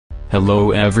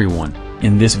Hello everyone,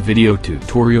 in this video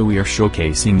tutorial we are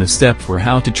showcasing the step for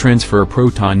how to transfer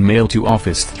ProtonMail to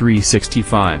Office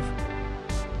 365.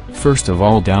 First of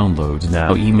all, download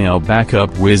now Email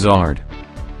Backup Wizard.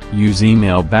 Use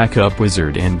Email Backup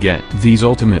Wizard and get these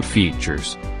ultimate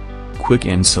features. Quick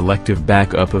and selective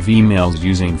backup of emails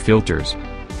using filters.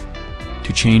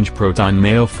 To change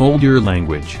ProtonMail folder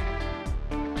language.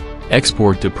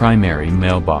 Export to primary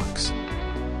mailbox.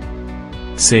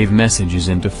 Save messages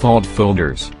in default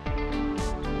folders.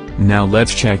 Now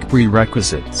let's check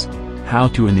prerequisites. How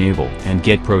to enable and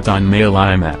get ProtonMail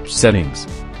IMAP settings.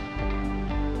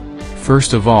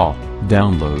 First of all,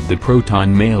 download the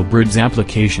ProtonMail Bridge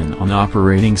application on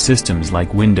operating systems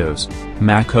like Windows,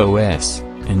 Mac OS,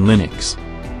 and Linux.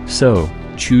 So,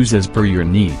 choose as per your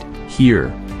need.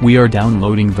 Here, we are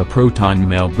downloading the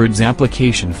ProtonMail Bridge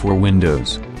application for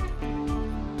Windows.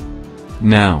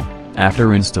 Now,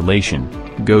 after installation,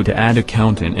 go to Add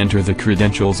Account and enter the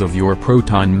credentials of your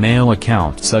ProtonMail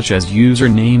account such as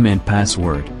username and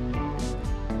password.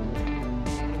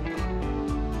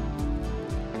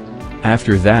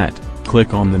 After that,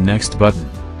 click on the Next button.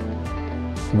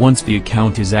 Once the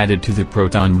account is added to the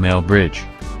ProtonMail Bridge,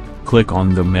 click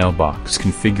on the Mailbox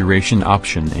configuration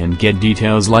option and get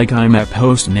details like IMAP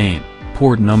host name,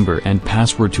 port number and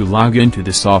password to log into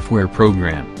the software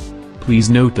program.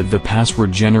 Please note that the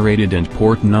password generated and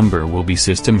port number will be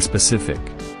system-specific.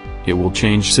 It will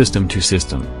change system to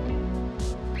system.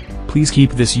 Please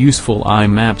keep this useful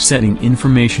IMAP setting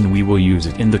information, we will use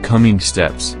it in the coming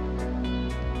steps.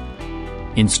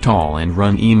 Install and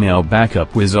run Email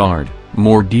Backup Wizard,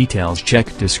 more details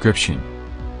check description.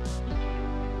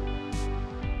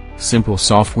 Simple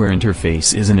software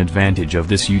interface is an advantage of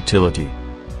this utility.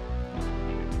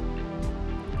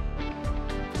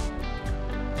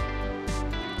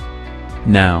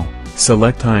 Now,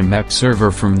 select IMAP Server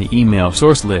from the email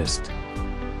source list.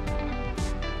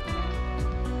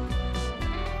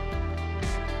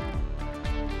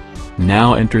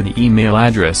 Now enter the email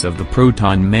address of the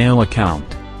ProtonMail account.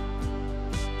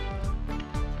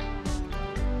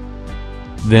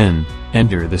 Then,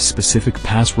 enter the specific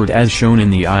password as shown in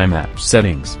the IMAP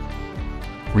settings.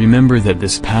 Remember that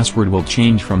this password will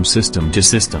change from system to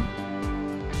system.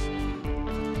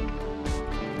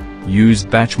 Use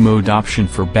batch mode option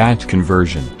for batch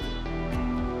conversion.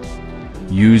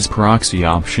 Use proxy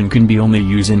option can be only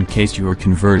used in case you are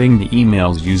converting the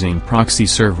emails using proxy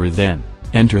server, then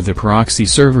enter the proxy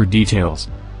server details.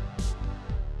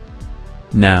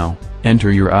 Now, enter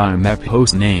your IMAP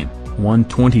host name,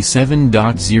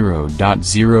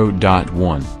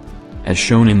 127.0.0.1, as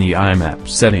shown in the IMAP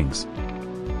settings.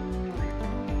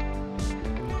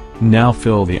 Now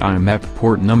fill the IMAP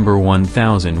port number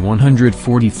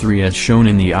 1143 as shown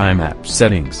in the IMAP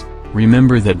settings.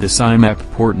 Remember that this IMAP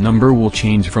port number will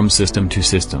change from system to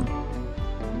system.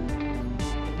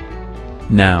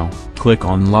 Now, click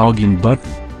on Login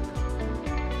button.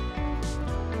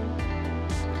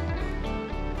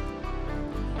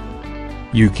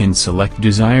 You can select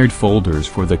desired folders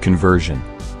for the conversion.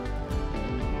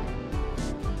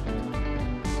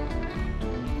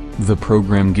 The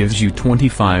program gives you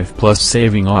 25 plus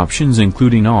saving options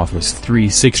including Office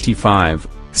 365,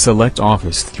 select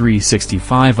Office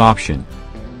 365 option.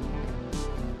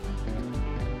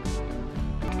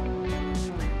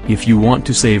 If you want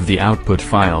to save the output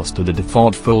files to the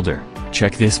default folder,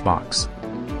 check this box.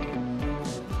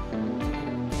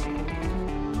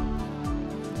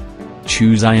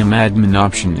 Choose I am admin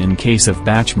option in case of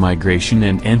batch migration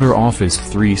and enter Office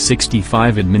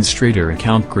 365 administrator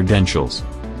account credentials.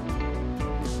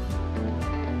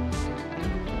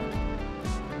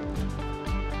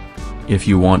 If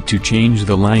you want to change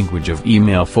the language of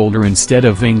email folder instead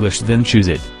of English, then choose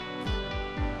it.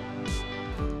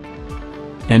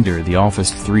 Enter the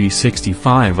Office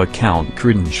 365 account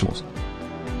credentials.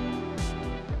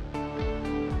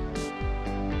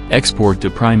 Export to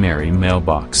primary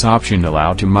mailbox option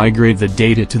allow to migrate the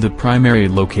data to the primary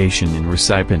location in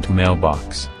recipient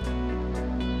mailbox.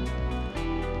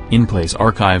 In-place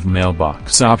archive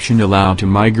mailbox option allow to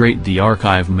migrate the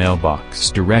archive mailbox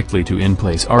directly to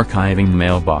in-place archiving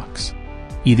mailbox.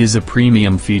 It is a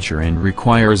premium feature and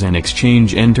requires an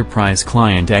Exchange Enterprise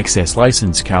Client Access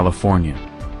License California.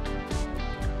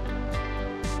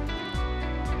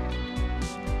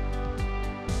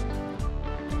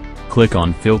 Click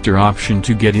on Filter option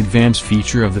to get advanced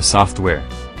feature of the software.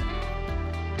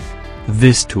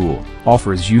 This tool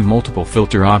offers you multiple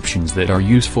filter options that are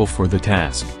useful for the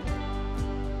task.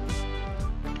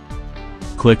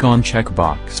 Click on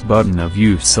checkbox button of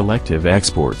Use Selective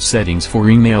Export Settings for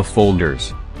email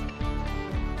folders.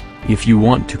 If you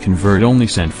want to convert only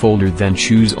sent folder, then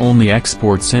choose only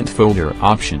export sent folder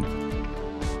option.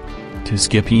 To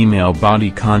skip email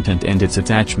body content and its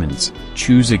attachments,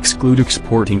 choose exclude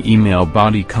exporting email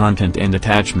body content and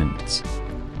attachments.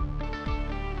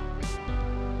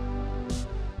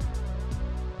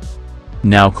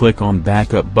 Now click on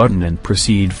Backup button and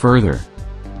proceed further.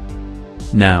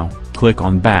 Now, click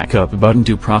on Backup button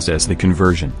to process the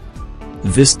conversion.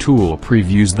 This tool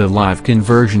previews the live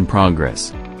conversion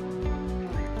progress.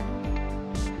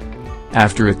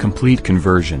 After a complete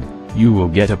conversion, you will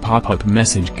get a pop-up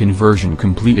message "Conversion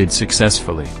completed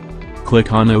successfully."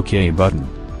 Click on OK button.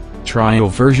 Trial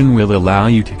version will allow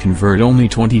you to convert only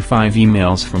 25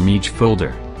 emails from each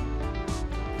folder.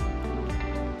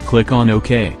 Click on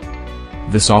OK.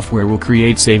 The software will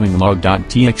create saving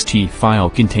log.txt file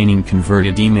containing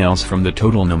converted emails from the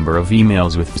total number of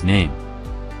emails with its name.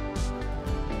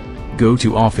 Go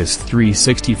to Office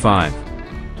 365.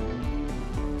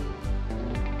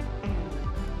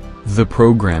 The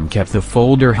program kept the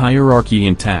folder hierarchy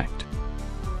intact.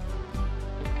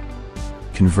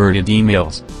 Converted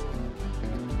emails.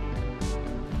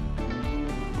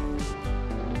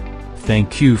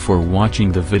 Thank you for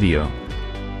watching the video.